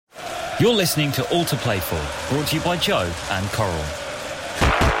You're listening to All to Play For, brought to you by Joe and Coral.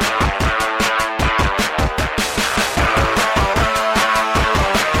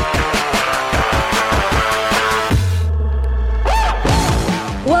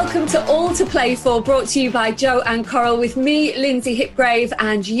 Welcome to All to Play For, brought to you by Joe and Coral, with me, Lindsay Hipgrave,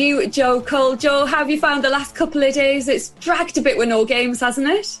 and you, Joe Cole. Joe, how have you found the last couple of days? It's dragged a bit with no games, hasn't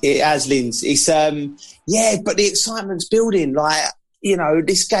it? It has, Lindsay. It's but the excitement's building. Like, you know,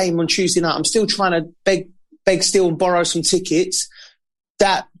 this game on Tuesday night, I'm still trying to beg still and borrow some tickets.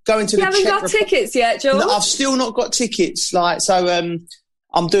 That going to you haven't got tickets yet, Joe? No, I've still not got tickets. Like, so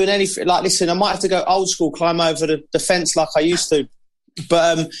I'm doing anything. Like, listen, I might have to go old school, climb over the fence like I used to.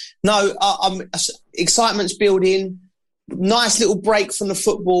 But no, excitement's building. Nice little break from the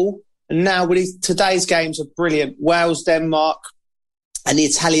football, and now with today's games are brilliant. Wales, Denmark, and the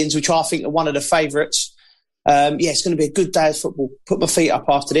Italians, which I think are one of the favourites. It's going to be a good day of football. Put my feet up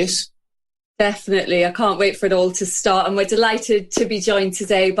after this. Definitely. I can't wait for it all to start. And we're delighted to be joined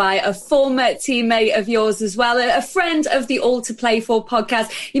today by a former teammate of yours as well, a friend of the All to Play For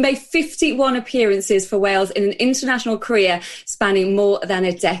podcast. He made 51 appearances for Wales in an international career spanning more than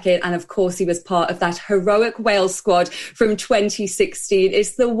a decade. And of course, he was part of that heroic Wales squad from 2016.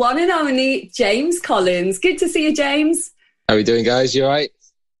 It's the one and only James Collins. Good to see you, James. How are we doing, guys? You all right?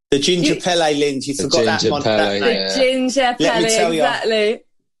 The Ginger Pele, Linz. You forgot that one. The Ginger Pele, exactly.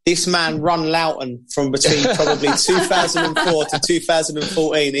 This man run Loughton from between probably 2004 to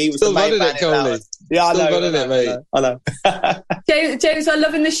 2014. He was still the main man in Loughton. Yeah, I know. Still running it, mate. I know. James, I'm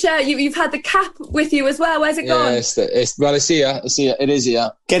loving the shirt. You've had the cap with you as well. Where's it gone? I see it. It is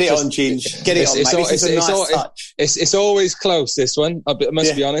here. Get it on, Ginge. Get it on, mate. This is a nice touch. It's always close, this one. I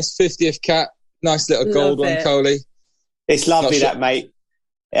must be honest. 50th cap. Nice little gold one, Coley. It's lovely, mate.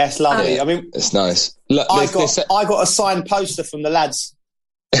 Yeah, it's lovely. I mean, it's nice. Look, I got a signed poster from the lads.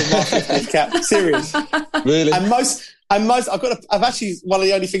 Cap. Serious. Really? And I've actually, one of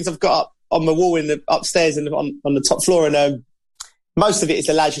the only things I've got up on the wall upstairs and on the top floor, and most of it is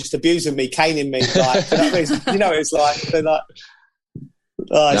the lads just abusing me, caning me. Like, you know what it's like. They're like,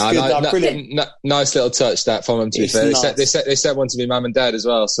 brilliant. Nice little touch that from them, to be fair. Nice. They sent one to me mum and dad as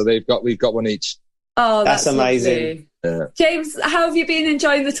well, so we've got one each. Oh, that's amazing. Yeah. James, how have you been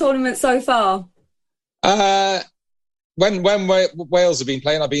enjoying the tournament so far? When Wales have been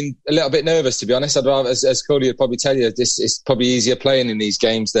playing, I've been a little bit nervous, to be honest. I'd rather, as Cody would probably tell you, it's probably easier playing in these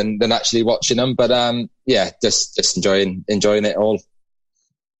games than actually watching them. But just enjoying it all.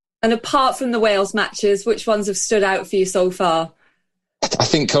 And apart from the Wales matches, which ones have stood out for you so far? I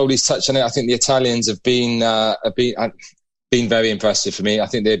think Cody's touched on it. I think the Italians have been very impressive for me. I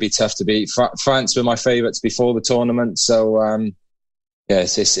think they'd be tough to beat. France were my favourites before the tournament, so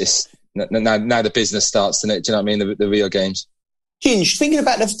it's. Now the business starts, doesn't it? Do you know what I mean? The real games. Ginge, thinking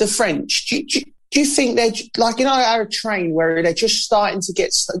about the French, do you think they're like in our train where they're just starting to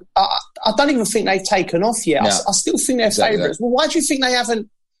get? I don't even think they've taken off yet. No. I still think they're favourites. Well, why do you think they haven't?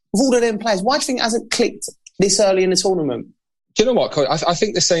 Of all of them players, why do you think it hasn't clicked this early in the tournament? Do you know what, Cody? I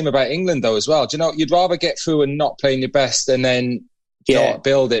think the same about England though as well. Do you know, you'd rather get through and not playing your best and then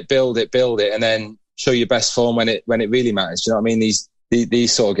build it, and then show your best form when it really matters. Do you know what I mean?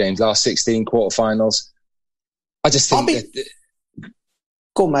 These sort of games, last 16 quarterfinals. I just think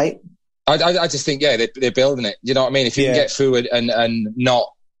go on, mate. I just think they're building it. You know what I mean? If you can get through it and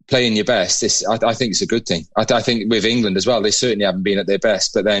not playing your best, I think it's a good thing. I think with England as well, they certainly haven't been at their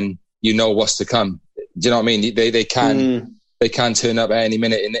best, but then you know what's to come. Do you know what I mean? They can turn up at any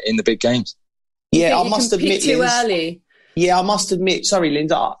minute in the big games. Yeah, I must admit, too early. Yeah, I must admit. Sorry,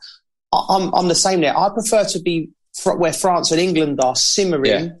 Linda. I'm the same there. I prefer to be where France and England are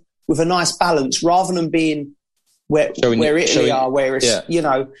simmering with a nice balance, rather than being where Italy are, where it's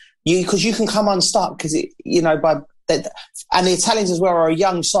because you can come unstuck because and the Italians as well are a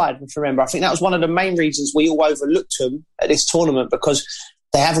young side. If you remember, I think that was one of the main reasons we all overlooked them at this tournament, because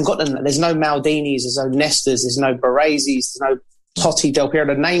they haven't got them. There's no Maldinis, there's no Nestas, there's no Baresi's, there's no Totti, Del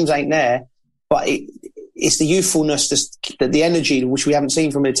Piero. The names ain't there, but it's the youthfulness, the energy which we haven't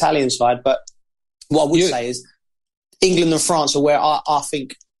seen from the Italian side. But what I would say is, England and France are where I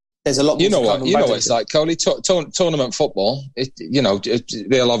think there's a lot more. You know what it's like, Coley. Tournament football.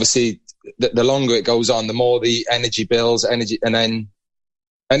 They'll obviously the longer it goes on, the more the energy builds, and then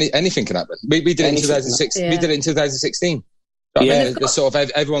anything can happen. We did it in 2006. We did it in 2016. I mean, the sort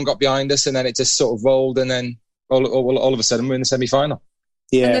of everyone got behind us, and then it just sort of rolled, and then all of a sudden we're in the semi-final.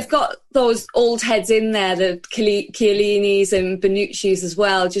 Yeah. And they've got those old heads in there, the Chiellini's and Bonucci's as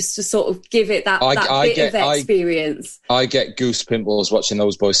well, just to sort of give it that bit of experience. I get goose pimples watching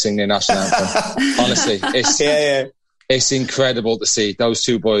those boys sing their national anthem. Honestly, It's incredible to see those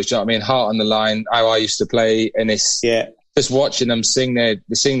two boys. Do you know what I mean? Heart on the line. How I used to play, and it's just watching them sing their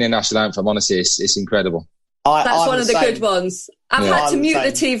national anthem. Honestly, it's incredible. That's one of the good ones. I've had to mute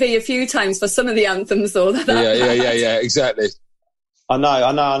the TV a few times for some of the anthems, though. Yeah, exactly. I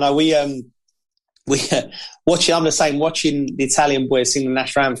know. We watching. I'm the same. Watching the Italian boys sing the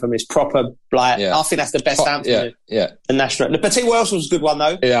national anthem is proper. I think that's the best anthem. The national. But tell you what else was a good one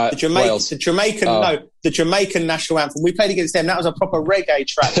though. Yeah, the Jamaican national anthem. We played against them. That was a proper reggae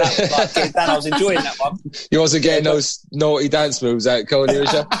track. That was like getting down. I was enjoying that one. You wasn't getting those naughty dance moves out, Cody,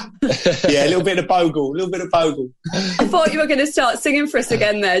 was you? Yeah, a little bit of bogle. I thought you were going to start singing for us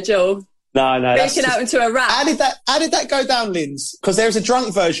again there, Joel. No. Making out into a rap. How did that go down, Linz? Because there's a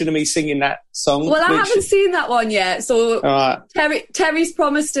drunk version of me singing that song. Well, I haven't seen that one yet. So Terry's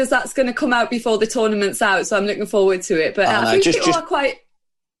promised us that's going to come out before the tournament's out. So I'm looking forward to it. But I think people are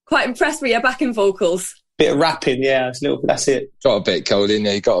quite impressed with your backing vocals. Bit of rapping, yeah. That's it. Got a bit, Goldie.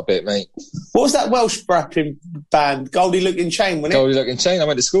 Yeah, you got a bit, mate. What was that Welsh rapping band? Goldie Looking Chain, wasn't it? Goldie Looking Chain. I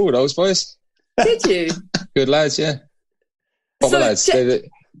went to school with those boys. Did you? Good lads, yeah. Proper lads.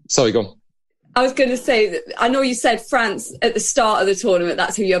 Sorry, go on. I was going to say, that I know you said France at the start of the tournament,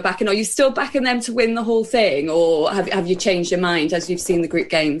 that's who you're backing. Are you still backing them to win the whole thing, or have you changed your mind as you've seen the group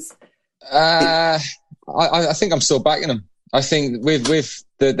games? I think I'm still backing them. I think with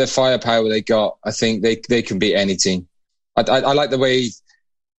the firepower they got, I think they can beat any team. I like the way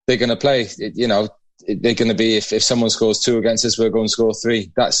they're going to play. They're going to be, if someone scores 2 against us, we're going to score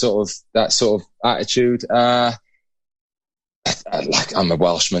 3. That sort of attitude. I'm a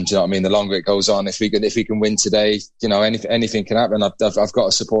Welshman, do you know what I mean? The longer it goes on, if we can win today, anything can happen. I've got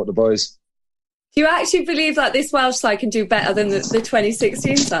to support the boys. Do you actually believe that this Welsh side can do better than the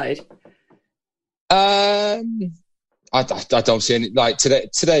 2016 side? I don't see any. Like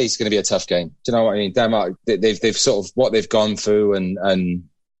today's going to be a tough game. Do you know what I mean? They've sort of what they've gone through and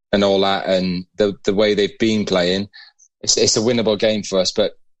all that, and the way they've been playing. It's a winnable game for us,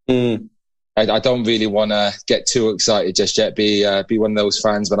 but. I don't really want to get too excited just yet. Be one of those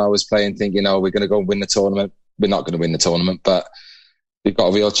fans when I was playing thinking, we're going to go and win the tournament. We're not going to win the tournament, but we've got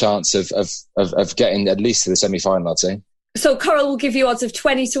a real chance of getting at least to the semi-final, I'd say. So Coral will give you odds of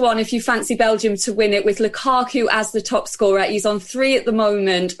 20-1 if you fancy Belgium to win it, with Lukaku as the top scorer. He's on 3 at the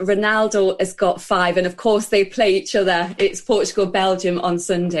moment. Ronaldo has got 5. And of course they play each other. It's Portugal-Belgium on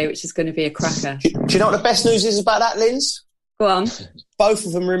Sunday, which is going to be a cracker. Do you know what the best news is about that, Linz? Go on. Both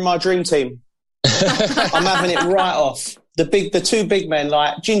of them are in my dream team. I'm having it right off. The 2 big men,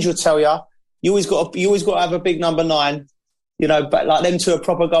 like Ginger will tell you, you always got to have a big number 9, but like them 2 are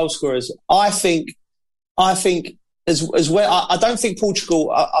proper goal scorers. I think as well. I don't think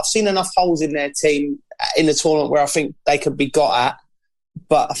Portugal. I've seen enough holes in their team in the tournament where I think they could be got at,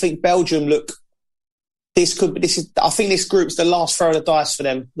 but I think Belgium look. I think this group's the last throw of the dice for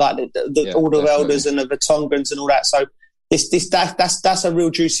them, like all the Elders and the Vertongans and all that. So that's a real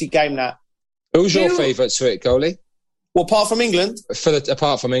juicy game. That. Who's your favourite to it, Goalie? Well, apart from England,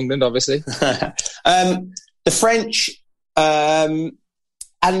 apart from England, obviously, the French, and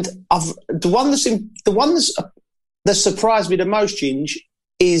the one that surprised me the most, Ginge,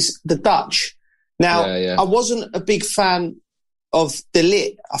 is the Dutch. Now, I wasn't a big fan of De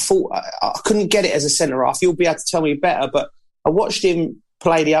Ligt. I thought I couldn't get it as a centre half. You'll be able to tell me better, but I watched him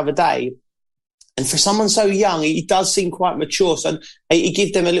play the other day, and for someone so young, he does seem quite mature. So he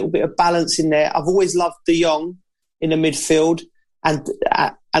gives them a little bit of balance in there. I've always loved De Jong in the midfield, and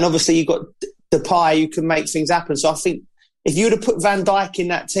obviously you've got Depay who can make things happen. So I think if you would have put Van Dijk in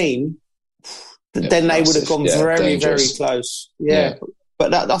that team, then they would have gone very, very close. Yeah.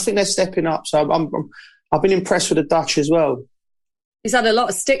 But I think they're stepping up. So I've been impressed with the Dutch as well. He's had a lot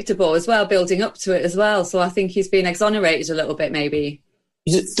of stick to ball as well, building up to it as well. So I think he's been exonerated a little bit, maybe.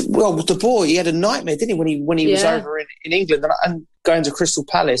 Well, the boy, he had a nightmare, didn't he, when he was over in England and going to Crystal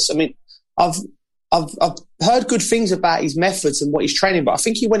Palace. I mean, I've heard good things about his methods and what he's training, but I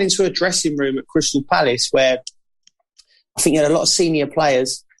think he went into a dressing room at Crystal Palace where I think he had a lot of senior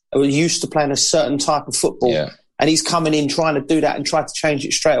players that were used to playing a certain type of football. Yeah. And he's coming in trying to do that and tried to change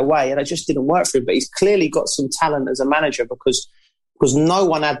it straight away. And it just didn't work for him. But he's clearly got some talent as a manager because no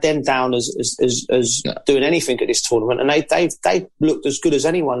one had them down as doing anything at this tournament. And they looked as good as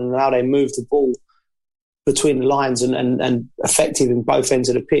anyone and how they moved the ball between the lines and effective in both ends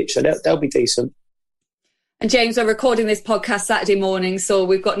of the pitch. So they'll be decent. And James, we're recording this podcast Saturday morning, so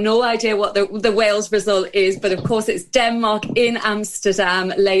we've got no idea what the Wales result is. But of course, it's Denmark in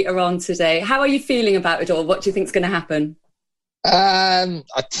Amsterdam later on today. How are you feeling about it all? What do you think is going to happen? I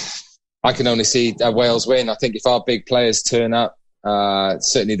can only see Wales win. I think if our big players turn up,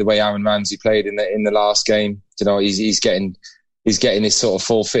 Certainly the way Aaron Ramsey played in the last game, you know, he's getting his sort of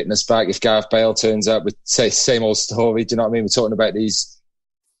full fitness back. If Gareth Bale turns up with, say, same old story, do you know what I mean? We're talking about these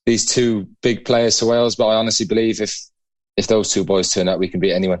two big players for Wales, but I honestly believe if those two boys turn up, we can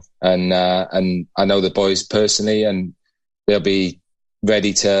beat anyone. And I know the boys personally, and they'll be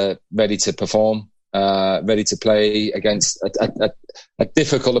ready to perform, ready to play against a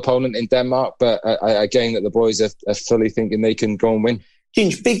difficult opponent in Denmark, but a game that the boys are fully thinking they can go and win.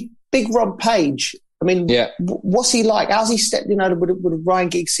 Ginge, big Rob Page. I mean, what's he like? How's he stepped in with Ryan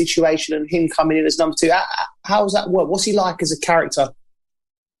Giggs' situation and him coming in as number 2? How's that work? What's he like as a character?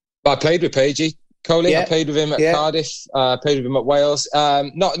 I played with Pagey Coley. I played with him at Cardiff. Played with him at Wales.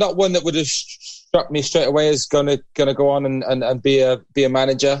 Not one that would have struck me straight away as gonna go on and be a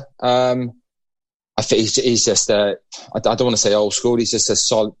manager. I think he's just I don't want to say old school. He's just a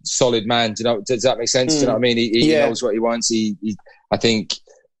solid man. Do you know? Does that make sense? Do you know what I mean? He knows what he wants. I think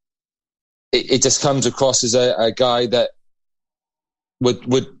it just comes across as a guy that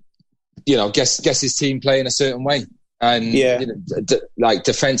would guess his team playing a certain way. And like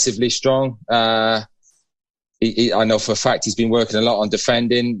defensively strong. I know for a fact he's been working a lot on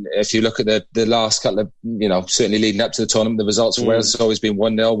defending. If you look at the last couple of, certainly leading up to the tournament, the results for Wales has always been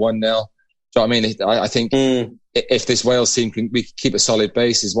 1-0, 1-0. Do you know what I mean? I think if this Wales team can keep a solid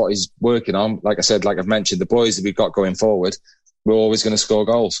base is what he's working on. Like I said, like I've mentioned, the boys that we've got going forward, we're always going to score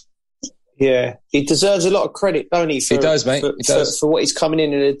goals. Yeah, he deserves a lot of credit, don't he? He does, mate. He does. For what he's coming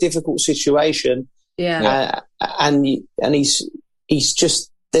in a difficult situation. Yeah. And he's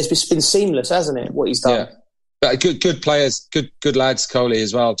just, it's been seamless, hasn't it, what he's done? Yeah. But good players, good lads, Coley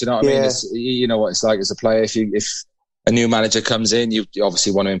as well. Do you know what I mean? You know what it's like as a player. If a new manager comes in, you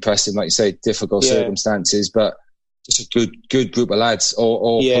obviously want to impress him, like you say, difficult circumstances, but just a good group of lads,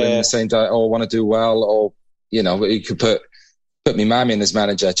 all pulling in the same direction, all want to do well, or you could put me mum in as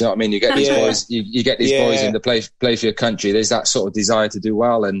manager. Do you know what I mean? You get these boys, you get these boys in to play for your country. There's that sort of desire to do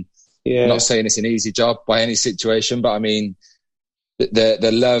well, and I'm not saying it's an easy job by any situation, but I mean the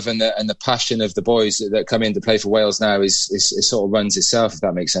love and the passion of the boys that come in to play for Wales now is sort of runs itself, if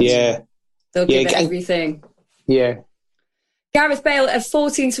that makes sense. Yeah, they'll give it everything. Yeah. Gareth Bale at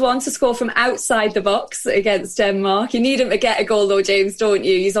 14-1 to score from outside the box against Denmark. You need him to get a goal though, James, don't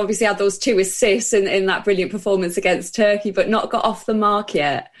you? He's obviously had those 2 assists in that brilliant performance against Turkey, but not got off the mark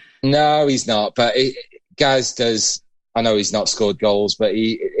yet. No, he's not. But Gaz does. I know he's not scored goals, but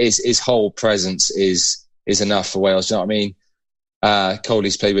his whole presence is enough for Wales. Do you know what I mean?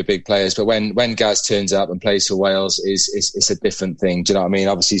 Coley's played with big players, but when Gaz turns up and plays for Wales, it's a different thing. Do you know what I mean?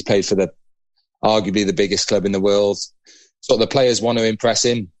 Obviously, he's played for arguably the biggest club in the world. So the players want to impress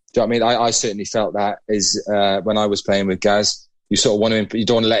him. Do you know what I mean? I certainly felt that when I was playing with Gaz. You sort of want to, you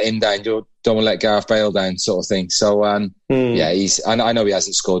don't want to let him down. You don't want to let Gareth Bale down, sort of thing. So I know he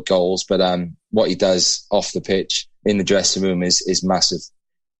hasn't scored goals, but what he does off the pitch in the dressing room is massive.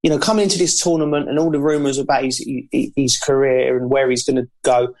 Coming into this tournament and all the rumours about his career and where he's going to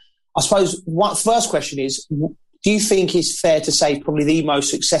go, I suppose first question is, do you think it's fair to say probably the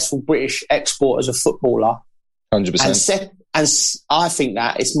most successful British export as a footballer? 100%. And I think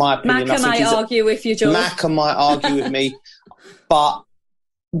that it's my opinion. Macca might argue with you, George. Macca might argue with me.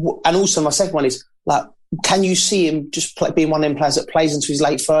 And also my second one is, like, can you see him just being one of them players that plays into his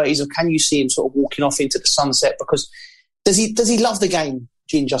late 30s, or can you see him sort of walking off into the sunset? Because does he love the game,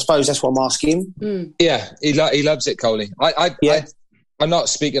 Ginge? I suppose that's what I'm asking him. Yeah, he loves it, Coley. I'm not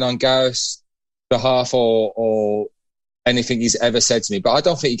speaking on Gareth's behalf or anything he's ever said to me, but I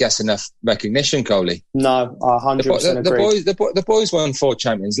don't think he gets enough recognition, Coley. No, I 100% agree. The boys won 4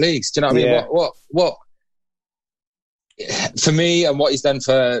 Champions Leagues. Do you know what I mean? What for me and what he's done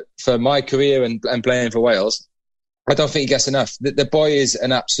for my career and playing for Wales, I don't think he gets enough. The boy is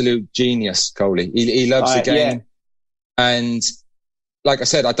an absolute genius, Coley. He loves the game. And like I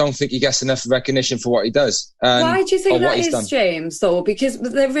said, I don't think he gets enough recognition for what he does. Why do you think that is, James, though? Because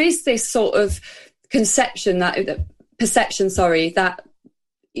there is this sort of perception that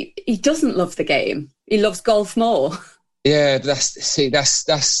he doesn't love the game. He loves golf more. Yeah,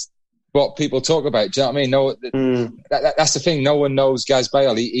 that's what people talk about. Do you know what I mean? No, that's the thing. No one knows Gaz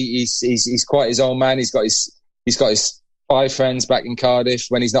Bale. He's quite his own man. He's got his 5 friends back in Cardiff.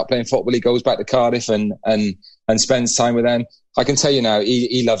 When he's not playing football, he goes back to Cardiff and spends time with them. I can tell you now,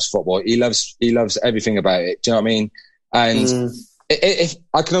 he loves football. He loves everything about it. Do you know what I mean? And if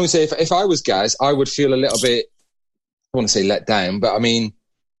I can only say, if I was Gaz, I would feel a little bit, I want to say let down, but I mean,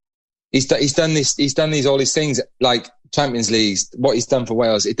 he's done all these things like Champions Leagues, what he's done for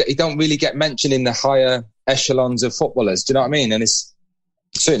Wales. He don't really get mentioned in the higher echelons of footballers. Do you know what I mean? And it's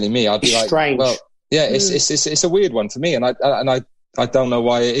certainly me. I'd be like, strange. Well, Yeah, it's a weird one for me, and I don't know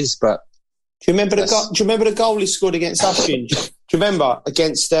why it is, but do you remember the goal he scored against us, Ginge? Do you remember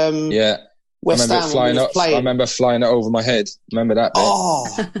against West Ham? I remember flying it over my head. Remember that bit? Oh,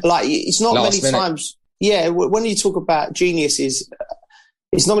 like it's not many times. Yeah, when you talk about geniuses,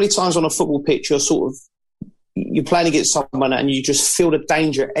 it's not many times on a football pitch you're playing against someone and you just feel the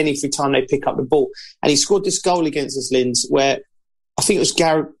danger every time they pick up the ball. And he scored this goal against us, Linz, where I think it was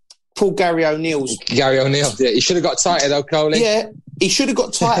Gary O'Neill's. Gary O'Neill, yeah. He should have got tighter though, Coley. Yeah, he should have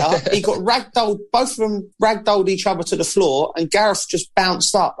got tighter. He got ragdolled, both of them ragdolled each other to the floor, and Gareth just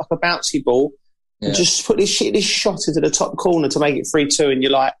bounced up like a bouncy ball and just put this shot into the top corner to make it 3-2, and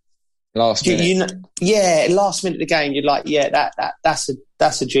you're like, last minute. Last minute of the game, you're like,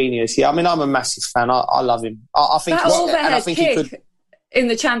 that's a genius. Yeah, I mean, I'm a massive fan. I love him. I think that overhead kick in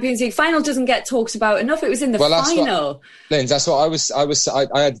the Champions League final doesn't get talked about enough. It was in the final. That's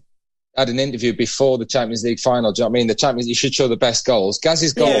what I had an interview before the Champions League final. Do you know what I mean? The Champions, you should show the best goals.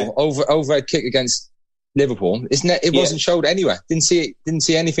 Gaz's goal, overhead kick against Liverpool, it wasn't showed anywhere. Didn't see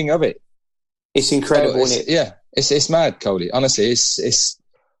anything of it. It's incredible, isn't it? Yeah, it's mad, Coley. Honestly, it's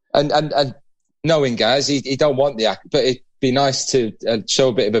and knowing Gaz, he don't want the act, but it'd be nice to show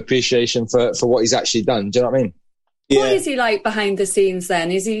a bit of appreciation for what he's actually done. Do you know what I mean? Yeah. What is he like behind the scenes then?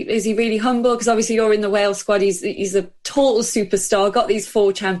 Is he really humble? Because obviously you're in the Wales squad. He's a total superstar, got these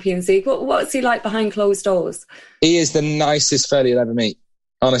 4 Champions League. What's he like behind closed doors? He is the nicest fella you'll ever meet.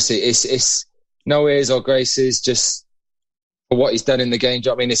 Honestly, it's no airs or graces, just for what he's done in the game. Do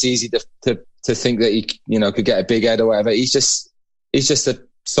you know what I mean? It's easy to think that he could get a big head or whatever. He's just a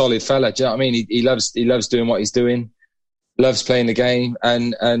solid fella. Do you know what I mean? He loves doing what he's doing, loves playing the game,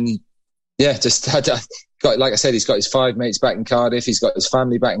 and yeah, just like I said, he's got his 5 mates back in Cardiff. He's got his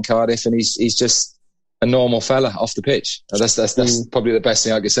family back in Cardiff, and he's just a normal fella off the pitch. That's probably the best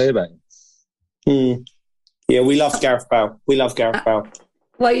thing I could say about him. Yeah, we love Gareth Bale. Well,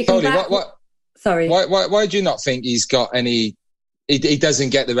 you can. Sorry. Why do you not think he's got any? He doesn't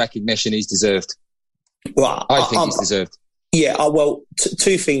get the recognition he's deserved. Well, I think he's deserved. Yeah, well,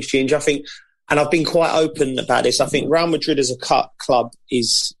 2 things, Ginge. I think, and I've been quite open about this. I think Real Madrid as a club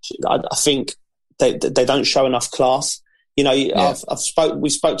is. I think they don't show enough class. You know, we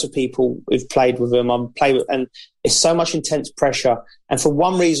spoke to people who've played with them. And it's so much intense pressure. And for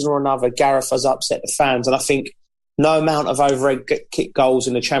one reason or another, Gareth has upset the fans. And I think no amount of overhead kick goals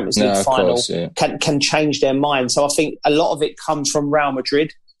in the Champions League final can change their mind. So I think a lot of it comes from Real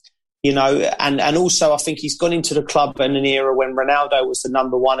Madrid. You know, and also I think he's gone into the club in an era when Ronaldo was the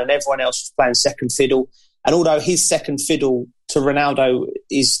number 1 and everyone else was playing second fiddle. And although his second fiddle to Ronaldo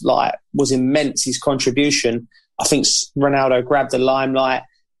was immense, his contribution, I think Ronaldo grabbed the limelight.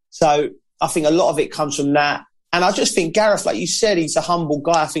 So I think a lot of it comes from that. And I just think Gareth, like you said, he's a humble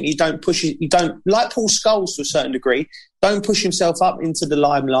guy. I think he don't like Paul Scholes to a certain degree, don't push himself up into the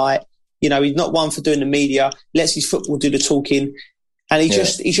limelight. You know, he's not one for doing the media, lets his football do the talking. And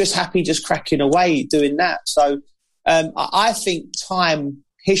he's just happy just cracking away doing that. So I think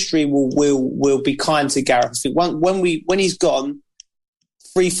history will be kind to Gareth. I think when he's gone,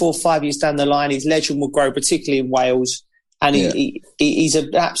 3, 4, 5 years down the line, his legend will grow, particularly in Wales. And he's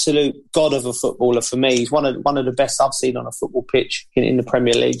an absolute god of a footballer for me. He's one of the best I've seen on a football pitch in the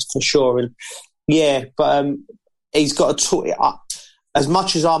Premier League for sure. And he's got to talk. As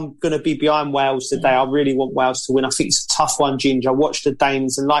much as I'm going to be behind Wales today, I really want Wales to win. I think it's a tough one, Ginge. I watched the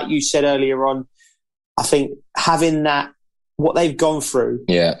Danes, and like you said earlier on, I think having that, what they've gone through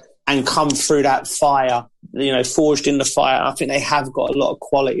and come through that fire, you know, forged in the fire, I think they have got a lot of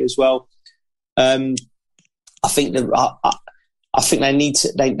quality as well. I think they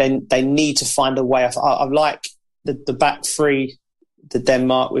need to find a way. I like the back 3. The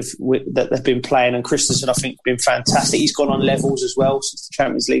Denmark that they've been playing, and Christensen I think has been fantastic. He's gone on levels as well since the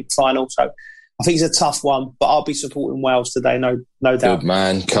Champions League final, so I think it's a tough one, but I'll be supporting Wales today, no doubt. Good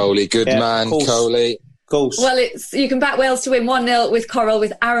man, Coley. Coley. Course. Well, you can back Wales to win 1-0 with Coral,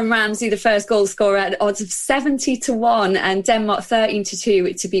 with Aaron Ramsey the first goal scorer at odds of 70-1, and Denmark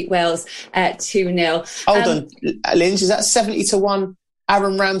 13-2 to beat Wales at 2-0. Hold on, Linz, is that 70-1?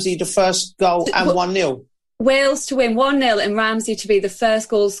 Aaron Ramsey the first goal and 1-0. Wales to win 1-0 and Ramsey to be the first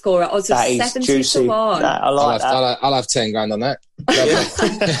goal scorer. Odds of 70-1. I like that. I'll have 10 grand on that.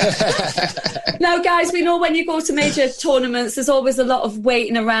 Now, guys, we know when you go to major tournaments, there's always a lot of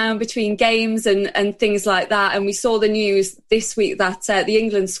waiting around between games and things like that. And we saw the news this week that the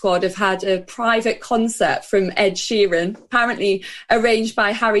England squad have had a private concert from Ed Sheeran, apparently arranged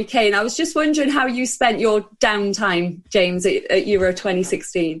by Harry Kane. I was just wondering how you spent your downtime, James, at Euro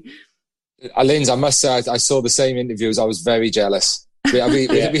 2016. Linz, I must say, I saw the same interviews. I was very jealous. We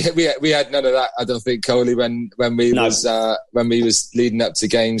had none of that. I don't think, Coley, when we was leading up to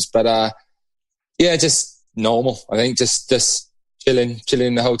games. But just normal. I think just chilling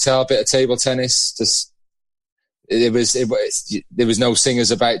in the hotel, bit of table tennis. There was no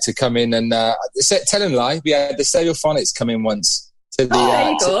singers about to come in and telling a lie. We had the Stereophonics come in once to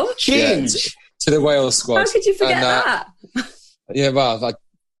the to the Wales squad. How could you forget that?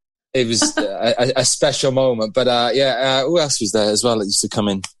 It was a special moment. But who else was there as well that used to come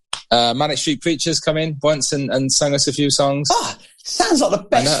in? Manic Street Preachers come in once and sang us a few songs. Oh, sounds like the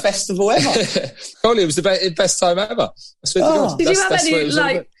best festival ever. Probably it was the best time ever. Did you have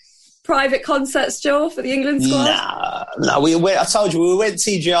any private concerts, Joe, for the England squad? No. I told you we went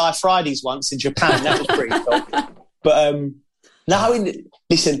TGI Fridays once in Japan. That was pretty cool. But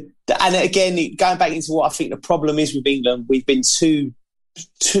listen, and again, going back into what I think the problem is with England, we've been too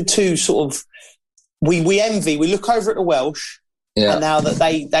sort of we envy. We look over at the Welsh. Yeah. And now that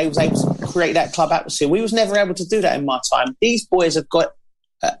they was able to create that club atmosphere, we was never able to do that in my time. These boys have got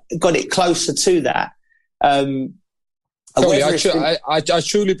it closer to that. Totally, I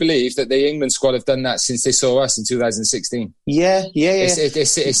truly believe that the England squad have done that since they saw us in 2016. Yeah. It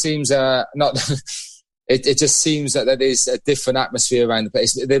seems not. It just seems that there is a different atmosphere around the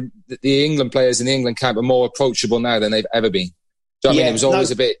place. The England players in the England camp are more approachable now than they've ever been. Do you know what I mean? It was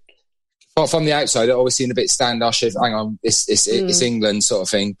always a bit. From the outside, it always seemed a bit standoffish. Hang on, it's England sort of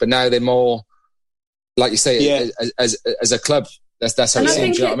thing. But now they're more, like you say, as a club. That's how it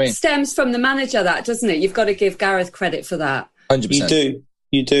seems. You know what I mean? Stems from the manager, that doesn't it? You've got to give Gareth credit for that. 100%.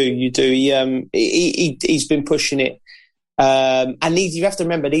 You do. He's been pushing it, and you have to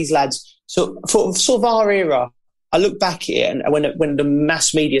remember these lads. So for sort of our era, I look back at it, and when the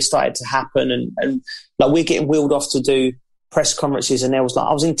mass media started to happen, and like we're getting wheeled off to do press conferences, and I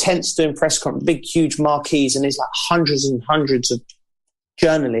was intense doing press conferences, big, huge marquees, and there's like hundreds and hundreds of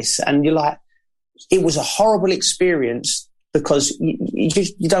journalists, and you're like, it was a horrible experience because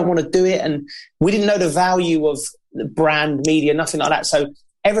you don't want to do it, and we didn't know the value of the brand media, nothing like that. So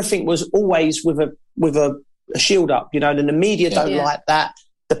everything was always with a shield up, and the media don't like that,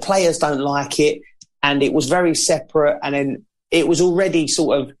 the players don't like it, and it was very separate, and then it was already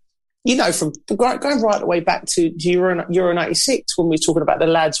sort of, from going right the way back to Euro 96 when we were talking about the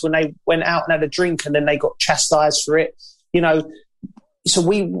lads when they went out and had a drink and then they got chastised for it,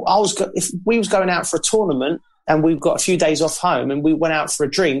 So if we was going out for a tournament and we've got a few days off home and we went out for a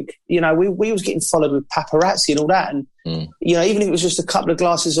drink, we was getting followed with paparazzi and all that, and even if it was just a couple of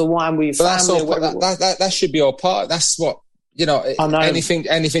glasses of wine with your family. That should be all part. That's what. Anything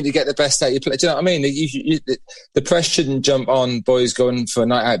to get the best out of your play. Do you know what I mean? The press shouldn't jump on boys going for a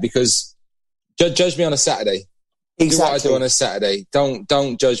night out because judge me on a Saturday. Exactly. Do what I do on a Saturday.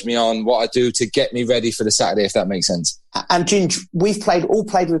 Don't judge me on what I do to get me ready for the Saturday, if that makes sense. And Ginge, we've played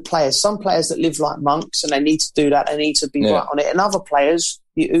with players. Some players that live like monks and they need to do that. They need to be right on it. And other players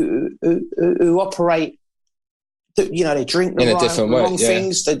who operate. They drink the wrong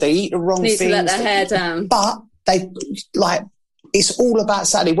things. They eat the wrong things. Need to let their hair down. But it's all about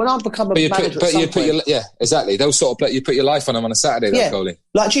Saturday. When I become a manager, exactly. Those sort of you put your life on them on a Saturday. Yeah, Coley.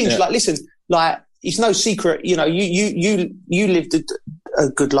 Ginge, listen, it's no secret. You lived a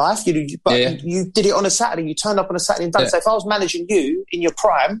good life. You did it on a Saturday. You turned up on a Saturday and done. So if I was managing you in your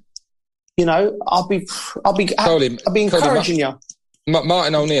prime, I'll be encouraging you.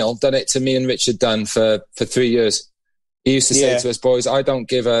 Martin O'Neill done it to me and Richard Dunn for 3 years. He used to say to us, boys, I don't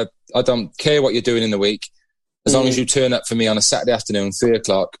care what you're doing in the week. As long as you turn up for me on a Saturday afternoon,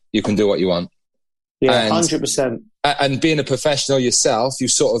 3:00, you can do what you want. Yeah, 100%. And being a professional yourself, you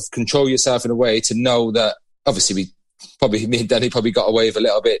sort of control yourself in a way to know that, obviously, me and Danny probably got away with a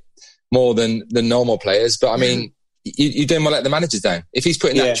little bit more than normal players. But I mean, you didn't want to let the managers down. If he's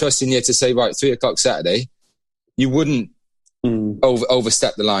putting that trust in you to say, right, 3:00 Saturday, you wouldn't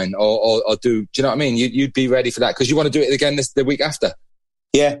overstep the line or do you know what I mean? You'd be ready for that because you want to do it again the week after.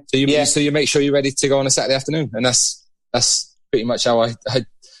 Yeah. So you make sure you're ready to go on a Saturday afternoon, and that's pretty much how my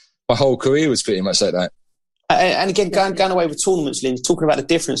whole career was pretty much like that. And again, going away with tournaments, Lynn, talking about the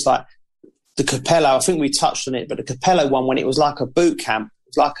difference, like the Capello, I think we touched on it, but the Capello one when it was like a boot camp,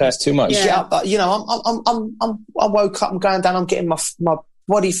 it was like it's too much. Yeah. I woke up, I'm going down, I'm getting my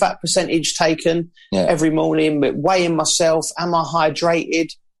body fat percentage taken every morning, but weighing myself, am I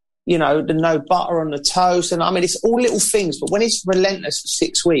hydrated? The no butter on the toast. And I mean, it's all little things, but when it's relentless for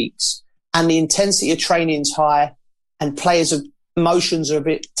 6 weeks and the intensity of training's high and players' emotions are a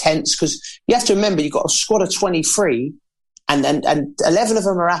bit tense, because you have to remember you've got a squad of 23 and 11 of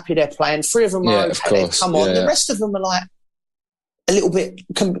them are happy they're playing, 3 of them are okay, come on. The rest of them are like a little bit,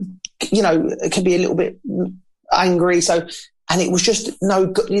 it can be a little bit angry. So, And it was just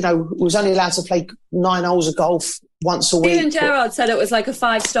was only allowed to play 9 holes of golf once a week. Steven Gerrard said it was like a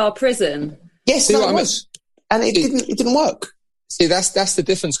 5-star prison. Yes, it was. And it didn't work. See, that's the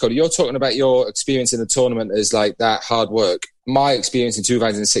difference, Cody. You're talking about your experience in the tournament as like that hard work. My experience in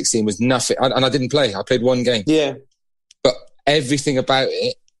 2016 was nothing. And I didn't play. I played one game. Yeah. But everything about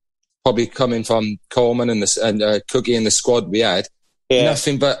it, probably coming from Coleman and Cookie and the squad we had,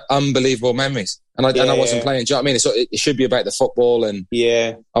 nothing but unbelievable memories. And I wasn't playing. Do you know what I mean? It should be about the football. And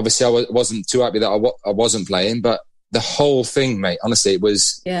obviously I wasn't too happy that I wasn't playing. But the whole thing, mate, honestly, it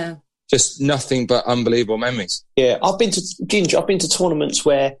was just nothing but unbelievable memories. Yeah, I've been to tournaments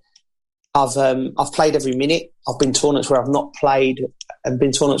where I've played every minute. I've been tournaments where I've not played, and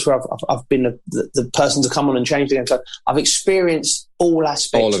been tournaments where I've been the person to come on and change the game. So I've experienced all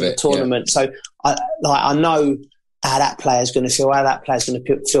aspects of the tournament. Yeah. So I know how that player's going to feel, how that player's going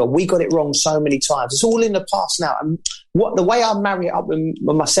to feel. We got it wrong so many times. It's all in the past now. And the way I marry it up with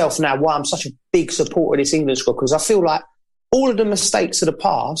myself now, why I'm such a big supporter of this England squad, because I feel like all of the mistakes of the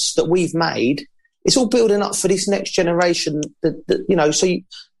past that we've made, it's all building up for this next generation.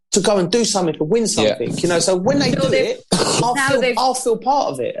 To go and do something, to win something, So when they do it, I'll feel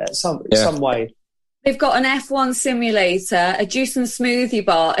part of it at some way. They've got an F1 simulator, a juice and smoothie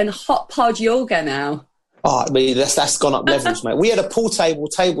bar, and hot pod yoga now. Oh, I mean, that's gone up levels, mate. We had a pool table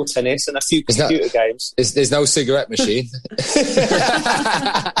tennis, and a few computer games. There's no cigarette machine.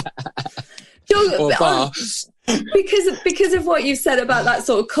 Or bar. Because of what you've said about that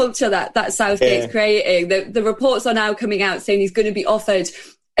sort of culture that Southgate's creating, the reports are now coming out saying he's going to be offered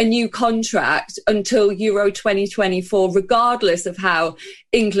a new contract until Euro 2024, regardless of how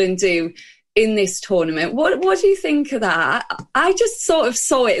England do in this tournament. What do you think of that? I just sort of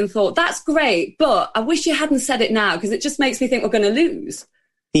saw it and thought, that's great, but I wish you hadn't said it now, because it just makes me think we're going to lose.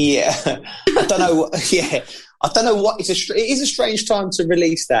 Yeah, I don't know. I don't know what. It is a strange time to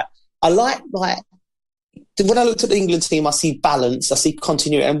release that. I like when I looked at the England team, I see balance, I see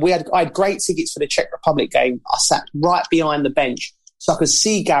continuity, and I had great tickets for the Czech Republic game. I sat right behind the bench, so I could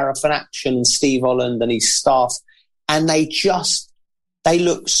see Gareth in action and Steve Holland and his staff, and they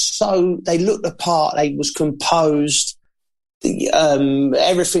looked the part. They was composed.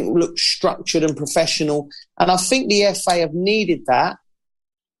 Everything looked structured and professional, and I think the FA have needed that.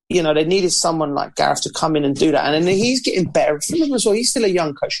 They needed someone like Gareth to come in and do that, and then he's getting better. Remember as well, he's still a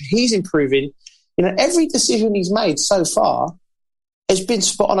young coach. He's improving. Every decision he's made so far has been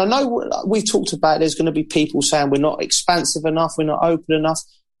spot on. I know we've talked about there's going to be people saying we're not expansive enough, we're not open enough,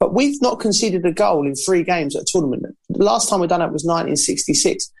 but we've not conceded a goal in 3 games at a tournament. The last time we've done it was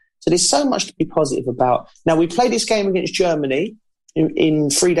 1966. So there's so much to be positive about. Now, we play this game against Germany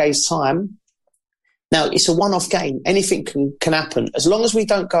in 3 days' time. Now, it's a one-off game. Anything can happen. As long as we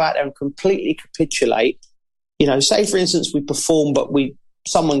don't go out there and completely capitulate, say, for instance, we perform, but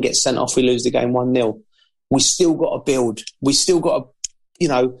someone gets sent off, we lose the game 1-0. We still got to build. We still got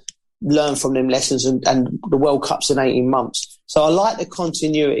to, learn from them lessons, and the World Cup's in 18 months. So I like the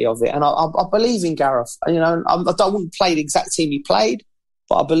continuity of it, and I believe in Gareth. I wouldn't play the exact team he played,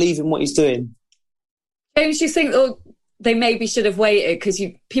 but I believe in what he's doing. Don't you think they maybe should have waited, because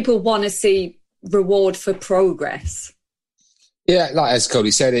people want to see reward for progress? Yeah, like as Cody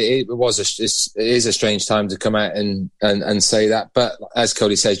said, it is a strange time to come out and say that. But as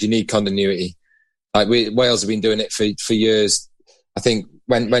Cody says, you need continuity. Like Wales have been doing it for years. I think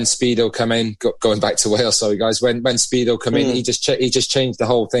when Speedo come in, going back to Wales, sorry guys, when Speedo come in, he just changed the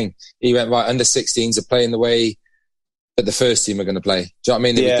whole thing. He went, right, under 16s are playing the way that the first team are going to play. Do you know what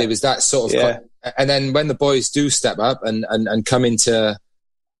I mean? There was that sort of, and then when the boys do step up and come into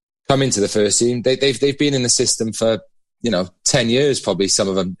the first team, they've been in the system for 10 years, probably some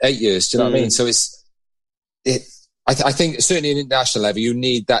of them 8 years. Do you know what I mean? So I think certainly at international level, you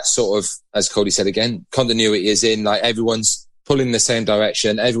need that sort of, as Cody said again, continuity is in, like, everyone's pulling the same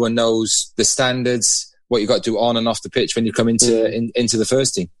direction. Everyone knows the standards, what you've got to do on and off the pitch when you come into the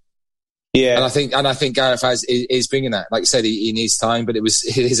first team. Yeah, and I think Gareth is bringing that. Like you said, he needs time, but it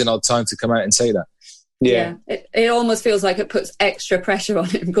is an odd time to come out and say that. Yeah. It almost feels like it puts extra pressure on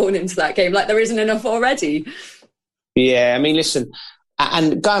him going into that game, like there isn't enough already. Yeah, I mean, listen,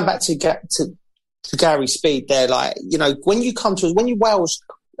 and going back to Gary Speed there, like, when Wales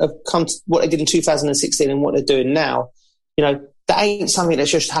have come to what they did in 2016 and what they're doing now, that ain't something that's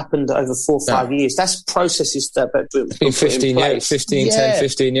just happened over 4 or 5 years. That's processes that have been 15 years,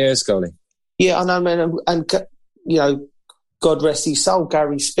 15 years, Coley. Yeah, I know, man, and God rest his soul,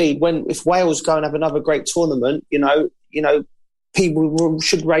 Gary Speed. If Wales go and have another great tournament, people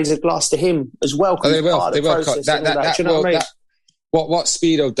should raise a glass to him as well. Oh, they will. What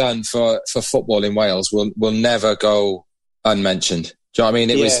Speedo done for football in Wales will never go unmentioned. Do you know what I mean?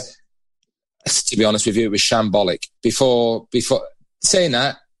 It was, to be honest with you, it was shambolic. Before saying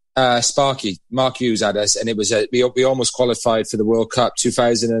that, Sparky, Mark Hughes had us, and it was we almost qualified for the World Cup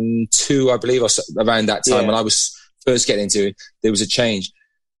 2002, I believe, or around that time when I was first getting into it. There was a change,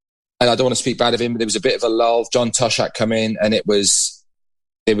 and I don't want to speak bad of him, but there was a bit of a lull. John Toshak come in, and it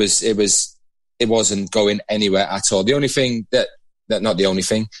wasn't going anywhere at all. The only thing not the only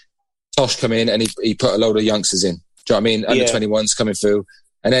thing, Tosh come in and he put a load of youngsters in. Do you know what I mean? Under 21s coming through,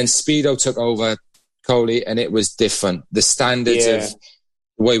 and then Speedo took over, Coley, and it was different. The standards of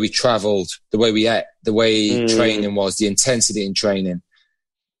the way we travelled, the way we ate, the way training was, the intensity in training.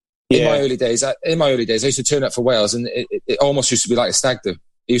 In my early days, I used to turn up for Wales, and it almost used to be like a stag do.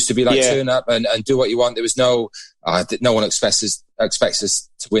 It used to be like turn up and do what you want. There was no one expects us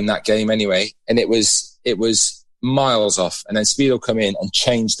to win that game anyway, and it was miles off. And then Speedo come in and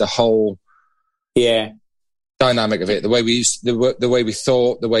changed the whole dynamic of it. The way we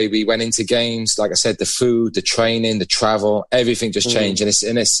thought, the way we went into games. Like I said, the food, the training, the travel, everything just changed.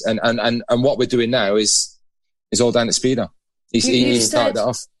 And what we're doing now is all down to Speedo. He started it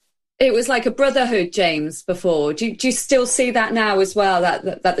off. It was like a brotherhood, James, before. Do you still see that now as well,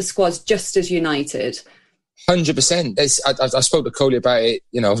 that the squad's just as united? 100%. I spoke to Coley about it,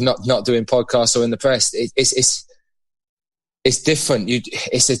 not doing podcasts or in the press. It's different.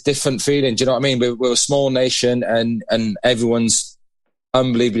 It's a different feeling. Do you know what I mean? We're a small nation, and everyone's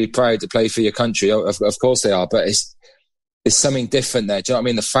unbelievably proud to play for your country. Of course they are, but there's something different there. Do you know what I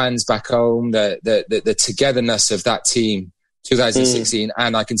mean? The fans back home, the togetherness of that team, 2016,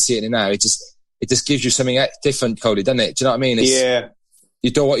 and I can see it now. It just gives you something different, Coley, doesn't it? Do you know what I mean?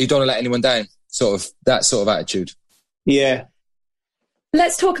 You don't want to let anyone down. Sort of that sort of attitude. Yeah.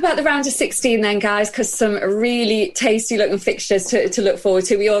 Let's talk about the round of 16 then, guys, because some really tasty looking fixtures to look forward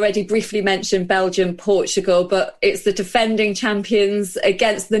to. We already briefly mentioned Belgium, Portugal, but it's the defending champions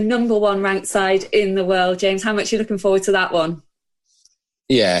against the number one ranked side in the world. James, how much are you looking forward to that one?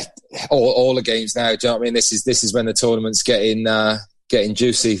 Yeah, all the games now. Do you know what I mean? This is when the tournament's getting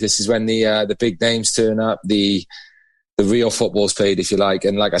juicy. This is when the big names turn up. The real football's played, if you like.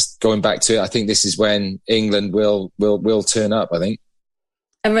 And going back to it, I think this is when England will turn up, I think.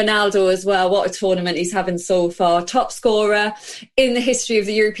 And Ronaldo as well. What a tournament he's having so far. Top scorer in the history of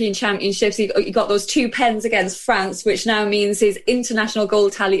the European Championships. He got those 2 pens against France, which now means his international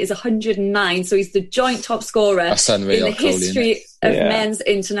goal tally is 109. So he's the joint top scorer in the history of men's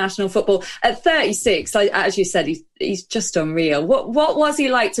international football. At 36, as you said, he's just unreal. What was he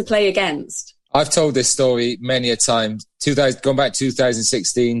like to play against? I've told this story many a time. Going back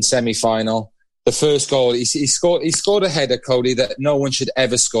 2016 semi-final. The first goal, he scored a header, Cody, that no one should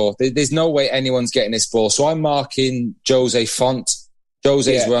ever score. There's no way anyone's getting this ball. So I'm marking Jose Font.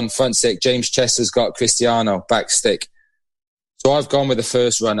 Jose's run front stick. James Chester's got Cristiano back stick. So I've gone with the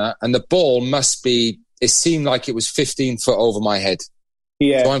first runner, and the ball it seemed like it was 15 foot over my head.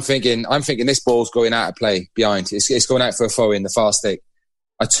 Yeah. So I'm thinking this ball's going out of play behind. It's going out for a throw in the far stick.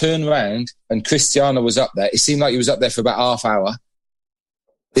 I turned around and Cristiano was up there. It seemed like he was up there for about half hour.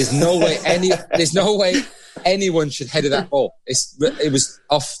 There's no way anyone should header that ball. It was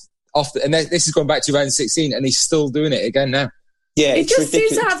off, and this is going back to 2016, and he's still doing it again now. Yeah, he just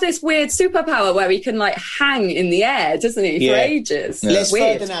seems to have this weird superpower where he can hang in the air, doesn't he? For ages. Les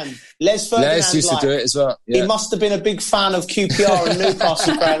Ferdinand used to do it as well. Yeah. He must have been a big fan of QPR and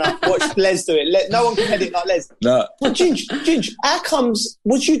Newcastle growing up. Watch Les do it. No one can head it like Les. No. Well, Ginge, how comes?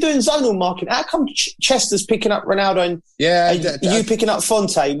 Was you doing zonal marking? How come Chester's picking up Ronaldo and you picking up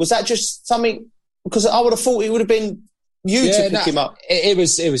Fonte? Was that just something? Because I would have thought it would have been you to pick him up. It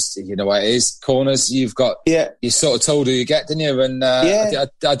was. You know what it is. Corners. You've got. Yeah. You sort of told who you get, didn't you? And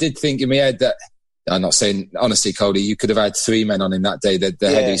I did think in my head that. I'm not saying honestly, Cody. You could have had 3 men on him that day. The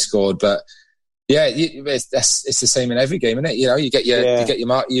head he scored, but it's the same in every game, isn't it? You know, you get your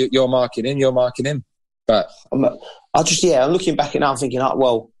mark. You're marking him. You're marking him. But I'm looking back at it now. I'm thinking, I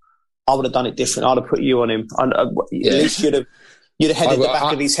would have done it different. I'd have put you on him. At least you'd have headed the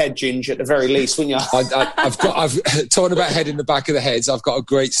back of his head, Ginge, at the very least, wouldn't you? I've talking about head in the back of the heads. I've got a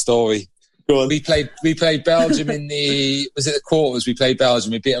great story. Go on. We played Belgium in the quarters. We played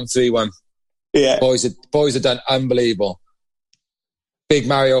Belgium. We beat them 3-1. Yeah, boys have done unbelievable. Big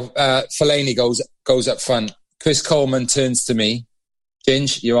Mario Fellaini goes up front. Chris Coleman turns to me,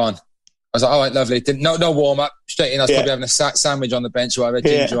 Ginge, you're on. I was like, all right, lovely. No warm up, straight in. I was probably having a sandwich on the bench or whatever.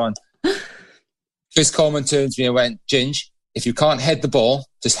 Ginge, you're on. Chris Coleman turned to me and went, Ginge, if you can't head the ball,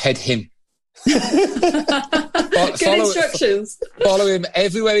 just head him. Good instructions. Follow him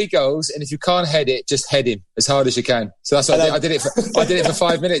everywhere he goes, and if you can't head it, just head him as hard as you can. So that's what I did it for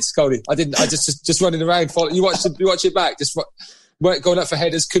 5 minutes, Cody. I just running around. You watch it back. Just weren't going up for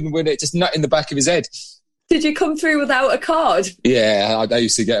headers, couldn't win it. Just nut in the back of his head. Did you come through without a card? Yeah, I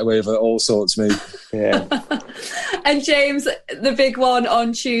used to get away with all sorts, mate. Yeah. And James, the big one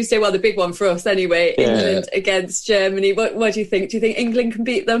on Tuesday, well, the big one for us anyway, England against Germany. What do you think? Do you think England can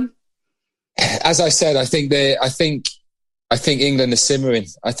beat them? As I said, I think England is simmering.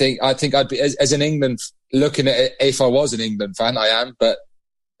 I think I'd be as an England looking at it. If I was an England fan, I am, but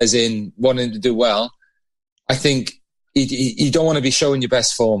as in wanting to do well, I think you don't want to be showing your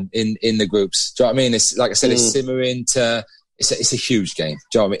best form in the groups. Do you know what I mean? It's like I said, it's simmering to. It's a huge game.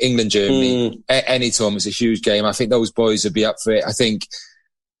 Do you know what I mean? England, Germany, any time is a huge game. I think those boys would be up for it. I think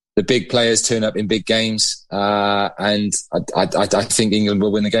the big players turn up in big games, and I think England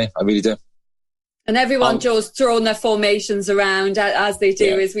will win the game. I really do. And everyone just throwing their formations around as they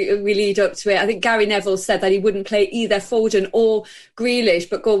do as we lead up to it. I think Gary Neville said that he wouldn't play either Foden or Grealish,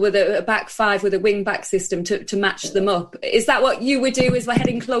 but go with a back five with a wing back system to match them up. Is that what you would do as we're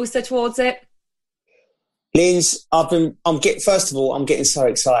heading closer towards it? Linz, I'm getting so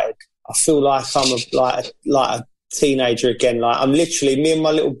excited. I feel like I'm a teenager again. Like I'm literally, me and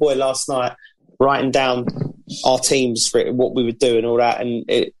my little boy last night writing down our teams for it, what we would do and all that.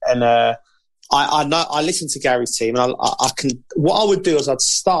 I know I listened to Gary's team, and I can. What I would do is I'd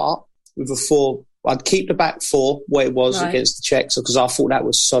start with a four. I'd keep the back four where it was against the Czechs because I thought that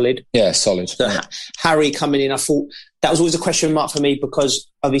was solid. Yeah, solid. So Harry coming in, I thought that was always a question mark for me because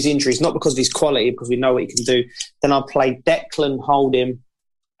of his injuries, not because of his quality, because we know what he can do. Then I'd play Declan, hold him,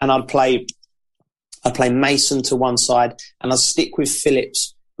 and I'd play Mason to one side, and I'd stick with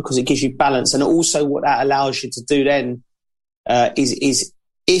Phillips because it gives you balance. And also what that allows you to do then is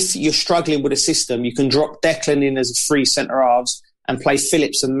if you're struggling with a system, you can drop Declan in as a free centre halves and play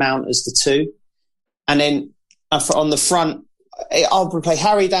Phillips and Mount as the two. And then on the front, I'll play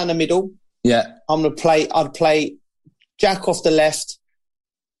Harry down the middle. Yeah. I'd play Jack off the left,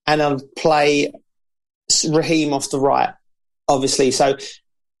 and I'd play Raheem off the right, obviously. So,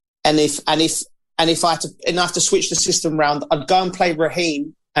 and if I have to switch the system round, I'd go and play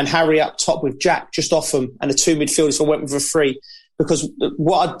Raheem and Harry up top with Jack just off them, and the two midfielders. So I went with a three because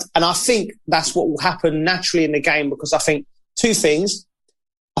I think that's what will happen naturally in the game. Because I think two things.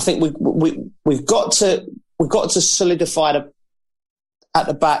 I think we've got to solidify at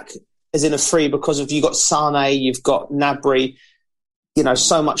the back as in a three because you've got Sane, you've got Gnabry,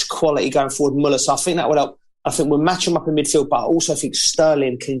 so much quality going forward. Muller, so I think that would help. I think we'll match him up in midfield, but I also think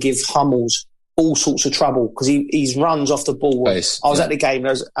Sterling can give Hummels all sorts of trouble because he runs off the ball. I was at the game;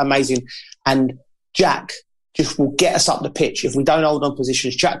 that was amazing. And Jack just will get us up the pitch if we don't hold on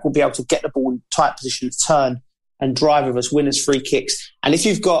positions. Jack will be able to get the ball in tight positions, turn and drive with us, win us free kicks. And if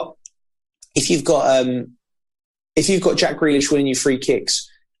you've got Jack Grealish winning you free kicks,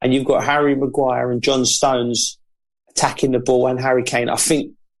 and you've got Harry Maguire and John Stones attacking the ball and Harry Kane, I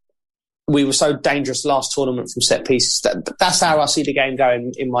think we were so dangerous last tournament from set pieces. That's how I see the game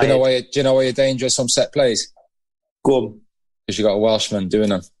going in my head. Do you know why you're dangerous from set plays? Go on. Because you got a Welshman doing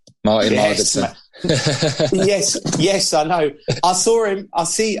them, Martin Margetson. Yes, I know. I saw him. I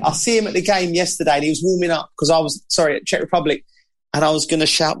see him at the game yesterday, and he was warming up because I was at Czech Republic, and I was going to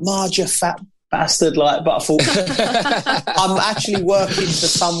shout, "Marge, you fat bastard!" But I thought I'm actually working for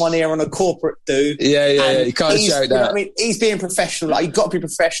someone here on a corporate do. Yeah. You can't shout that. I mean, he's being professional. Like you've got to be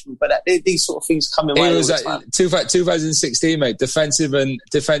professional, but these sort of things come in. It was 2016, mate. Defensive and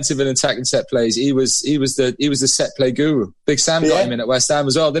attacking set plays. He was the set play guru. Big Sam got him in at West Ham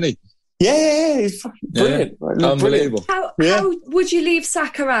as well, didn't he? Yeah, he's brilliant. Yeah. Unbelievable. How would you leave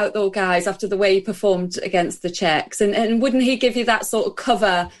Saka out though, guys, after the way he performed against the Czechs? And wouldn't he give you that sort of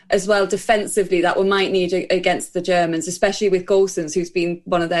cover as well defensively that we might need against the Germans, especially with Gosens, who's been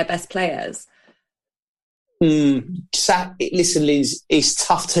one of their best players? Listen, Liz, it's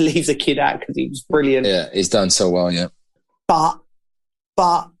tough to leave the kid out because he was brilliant. Yeah, he's done so well, yeah. But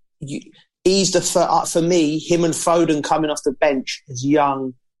he's for me, him and Foden coming off the bench as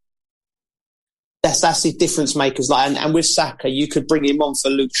young. That's the difference makers. And with Saka, you could bring him on for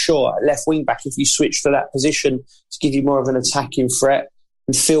Luke Shaw, left wing back, if you switch for that position to give you more of an attacking threat.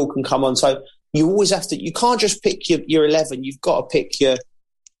 And Phil can come on. So you always have to. You can't just pick your 11. You've got to pick your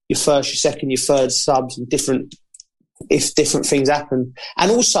first, your second, your third subs, and if different things happen.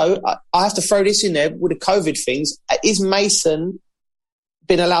 And also, I have to throw this in there with the COVID things. Is Mason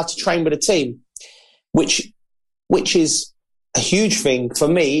been allowed to train with a team, which is a huge thing for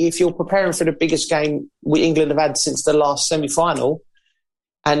me. If you're preparing for the biggest game England have had since the last semi-final,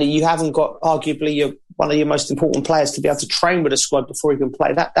 and you haven't got arguably one of your most important players to be able to train with a squad before he can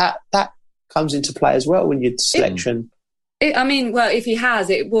play. That comes into play as well when you're selection. If he has,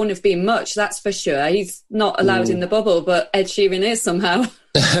 it won't have been much, that's for sure. He's not allowed in the bubble, but Ed Sheeran is somehow.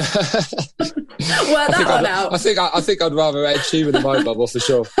 Out. I think I'd rather Ed Sheeran in my bubble for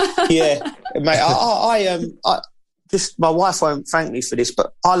sure. Yeah, mate. Just my wife won't thank me for this,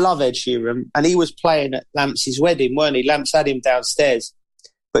 but I love Ed Sheeran, and he was playing at Lamps's wedding, weren't he? Lamps had him downstairs,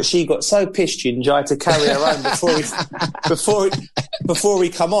 but she got so pissed, Ginger, I had to carry her home before he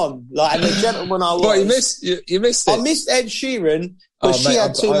come on. Like, and the gentleman I was, what, you missed it. I missed Ed Sheeran, but she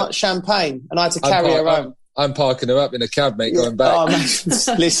had too much champagne, and I had to carry her home. I'm parking her up in a cab, mate, going back. Oh, man,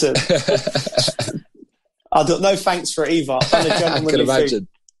 listen. I don't know. Thanks for it either. I can imagine.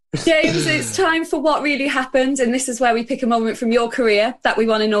 James, it's time for What Really Happened, and this is where we pick a moment from your career that we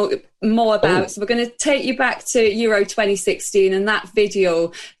want to know more about. So we're going to take you back to Euro 2016 and that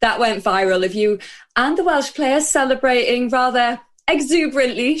video that went viral of you and the Welsh players celebrating rather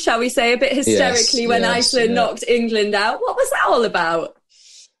exuberantly, shall we say, a bit hysterically when Iceland knocked England out. What was that all about?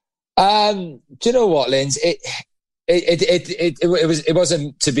 Do you know what, Linz? It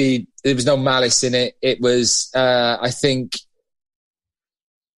wasn't to be. There was no malice in it. It was. I think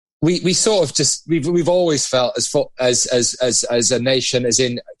we sort of just we've always felt as a nation, as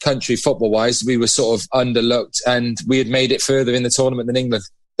in country football wise, we were sort of underlooked, and we had made it further in the tournament than England.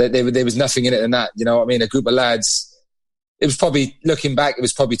 There was nothing in it than that. You know what I mean? A group of lads. It was probably, looking back, it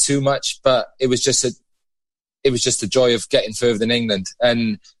was probably too much, but it was just the joy of getting further than England.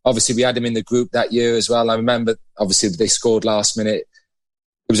 And obviously we had them in the group that year as well. I remember, obviously, they scored last minute.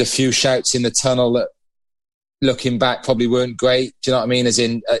 There was a few shouts in the tunnel that, looking back, probably weren't great. Do you know what I mean? As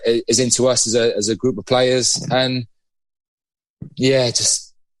into us as a group of players. And yeah, just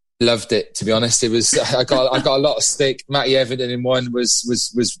loved it, to be honest. It was, I got a lot of stick. Matty Everton in one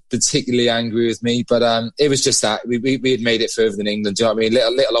was particularly angry with me, but it was just that we had made it further than England. Do you know what I mean?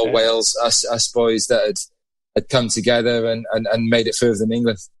 Little old Wales, us boys that had come together and made it further than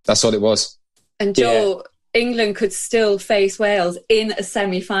England. That's all it was. And Joel, England could still face Wales in a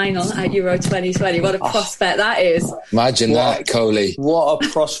semi-final at Euro 2020. What a prospect that is. Imagine that, Coley. What a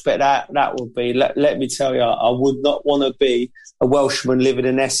prospect that would be. Let me tell you, I would not want to be a Welshman living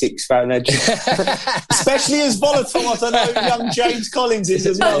in Essex, especially as volatile as I know young James Collins is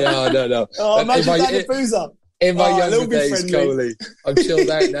as well. Yeah, I don't know. Oh, imagine Danny Boozer. In my younger days, Coley. I'm chilled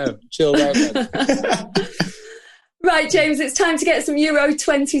out now. Right, James, it's time to get some Euro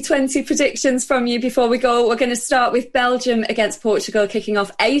 2020 predictions from you before we go. We're going to start with Belgium against Portugal, kicking off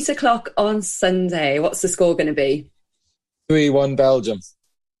 8 o'clock on Sunday. What's the score going to be? 3-1 Belgium.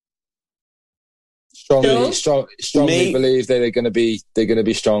 Strongly believe they're going to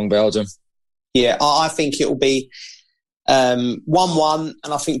be strong, Belgium. Yeah, I think it will be 1-1,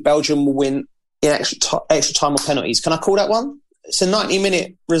 and I think Belgium will win in extra time or penalties. Can I call that one? It's a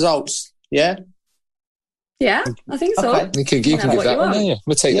 90-minute results. Yeah. Yeah, I think so. Okay. You can give that one, yeah.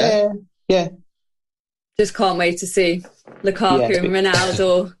 We'll take that. Yeah. Just can't wait to see Lukaku and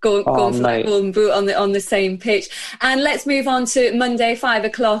Ronaldo going for that golden boot on the same pitch. And let's move on to Monday, 5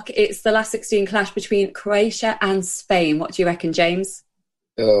 o'clock. It's the last 16 clash between Croatia and Spain. What do you reckon, James?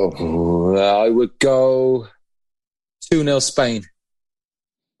 I would go 2-0 Spain.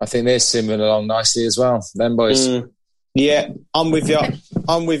 I think they're simmering along nicely as well. Them boys. Yeah, I'm with you.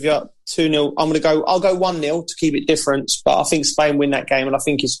 2-0. I'll go 1-0 to keep it different, but I think Spain win that game, and I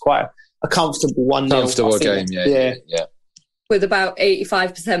think it's quite a comfortable 1-0. Comfortable game, yeah. With about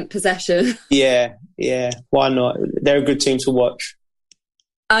 85% possession. Yeah. Why not? They're a good team to watch.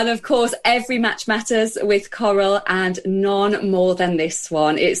 And of course, every match matters with Coral, and none more than this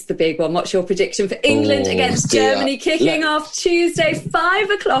one. It's the big one. What's your prediction for England against Germany, kicking off Tuesday, 5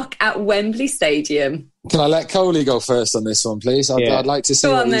 o'clock at Wembley Stadium? Can I let Coley go first on this one, please? I'd like to see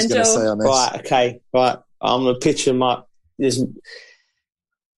what he's going to say on this. Right, okay. Right. I'm going to picture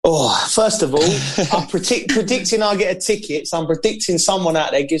first of all, I'm predicting I'll get a ticket. So I'm predicting someone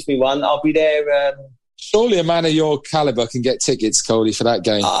out there gives me one. I'll be there. Surely a man of your calibre can get tickets, Coley, for that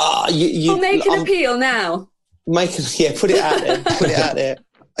game. We'll make an appeal now. Put it out there.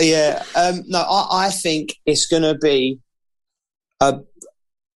 Yeah. I think it's going to be...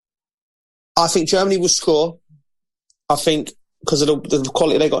 I think Germany will score. I think because of the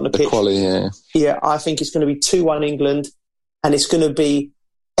quality they got on the pitch. Yeah, I think it's going to be 2-1 England, and it's going to be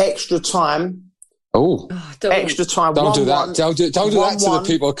extra time. Extra time. Don't do that. Don't do that to the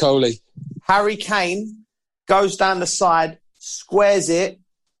people, Coley. Harry Kane goes down the side, squares it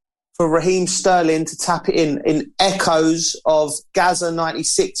for Raheem Sterling to tap it in echoes of Gaza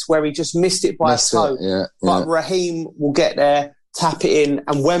 96, where he just missed it by a toe. But Raheem will get there tap it in,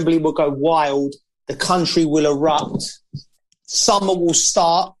 and Wembley will go wild. The country will erupt. Summer will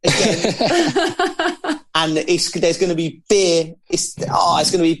start again. And there's going to be beer. It's going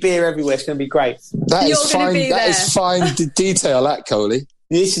to be beer everywhere. It's going to be great. That is fine detail, that, Coley.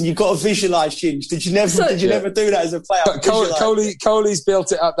 Listen, you've got to visualise, Ginge. Did you never do that as a player? Coley's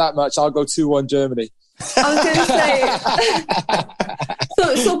built it up that much. I'll go 2-1 Germany. I was going to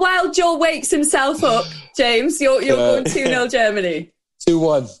say. so while Joe wakes himself up, James, you're going 2-0 Germany.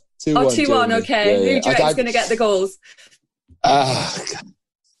 2-1. 2-1. Oh, 2-1. Germany. Okay. Yeah. Who do you reckon's going to get the goals?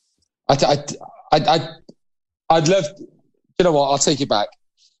 I'd love. You know what? I'll take it back.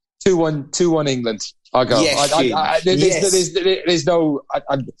 2-1 England. I'll go. Yes, there's no.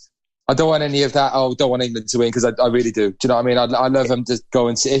 I don't want any of that. I don't want England to win because I really do. Do you know what I mean? I love them to go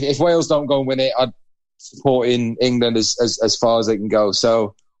and see. If Wales don't go and win it, I'd support in England as far as they can go.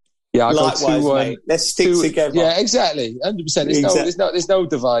 So yeah, I'll go 2-1. Mate. Let's stick together. Yeah, exactly. 100%. There's no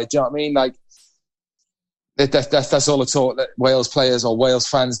divide. Do you know what I mean? Like that's all I taught. That Wales players or Wales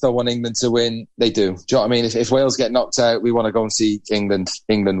fans don't want England to win. They do. Do you know what I mean? If Wales get knocked out, we want to go and see England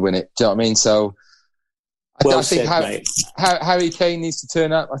win it. Do you know what I mean? So. I think Harry Kane needs to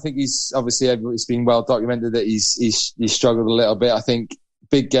turn up. I think it's been well documented that he's struggled a little bit. I think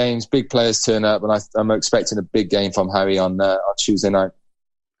big games, big players turn up, and I'm expecting a big game from Harry on Tuesday night.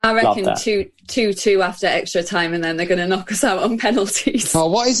 I reckon 2-2 after extra time, and then they're going to knock us out on penalties. Oh,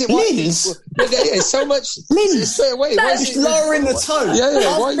 what is it? Linz? There's so much. Linz, straight away. Just lowering the tone. Yeah.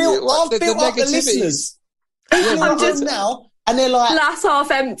 I've built up the listeners. I'm just now, and they're like glass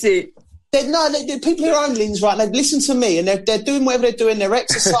half empty. People who own Linz, right? They listen to me, and they're doing whatever they're doing. They're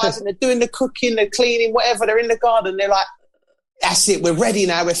exercising, they're doing the cooking, they're cleaning, whatever. They're in the garden. They're like, "That's it. We're ready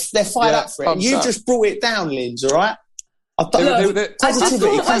now. They're fired up for it." And you just brought it down, Linz. All right.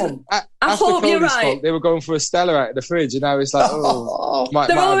 Positivity. Come on. I hope you're right. They were going for a Stella out of the fridge, and now it's like,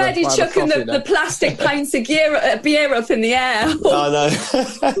 they're already chucking the plastic pints of beer up in the air. I know.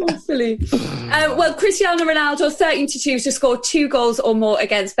 Hopefully. Well, Cristiano Ronaldo, 13-2 to score 2 goals or more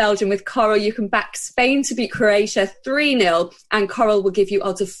against Belgium. With Coral, you can back Spain to beat Croatia 3-0, and Coral will give you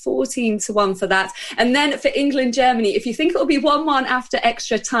odds of 14-1 for that. And then for England, Germany, if you think it'll be 1-1 after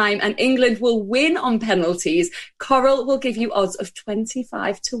extra time and England will win on penalties, Coral will give you odds of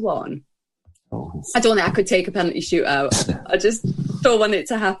 25-1. I don't think I could take a penalty shootout. I just don't want it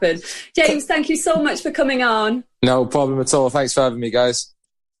to happen. James, thank you so much for coming on. No problem at all. Thanks for having me, guys.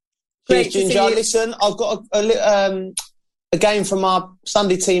 Great, Ginger. Listen, I've got a game from our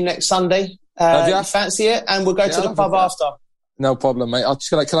Sunday team next Sunday. You fancy it? And we'll go to the pub after. No problem, mate.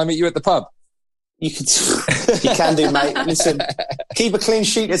 Can I meet you at the pub? You can do, mate. Listen, keep a clean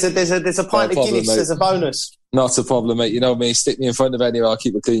sheet. There's a pint of Guinness. Mate. There's a bonus. Not a problem, mate. You know me. Stick me in front of anywhere. I'll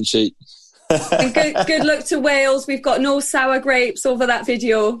keep a clean sheet. And good luck to Wales. We've got no sour grapes over that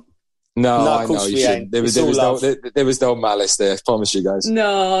video. No, I know you shouldn't. There was no malice there. I promise you guys.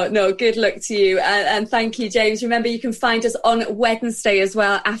 No. Good luck to you, and thank you, James. Remember, you can find us on Wednesday as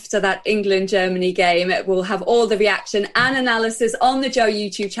well after that England-Germany game. We'll have all the reaction and analysis on the Joe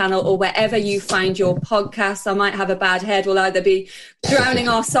YouTube channel or wherever you find your podcasts. I might have a bad head. We'll either be drowning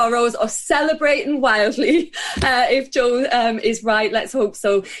our sorrows or celebrating wildly if Joe is right. Let's hope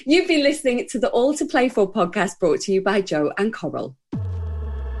so. You've been listening to the All to Play For podcast, brought to you by Joe and Coral.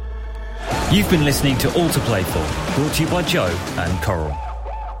 You've been listening to All to Play For, brought to you by Joe and Coral.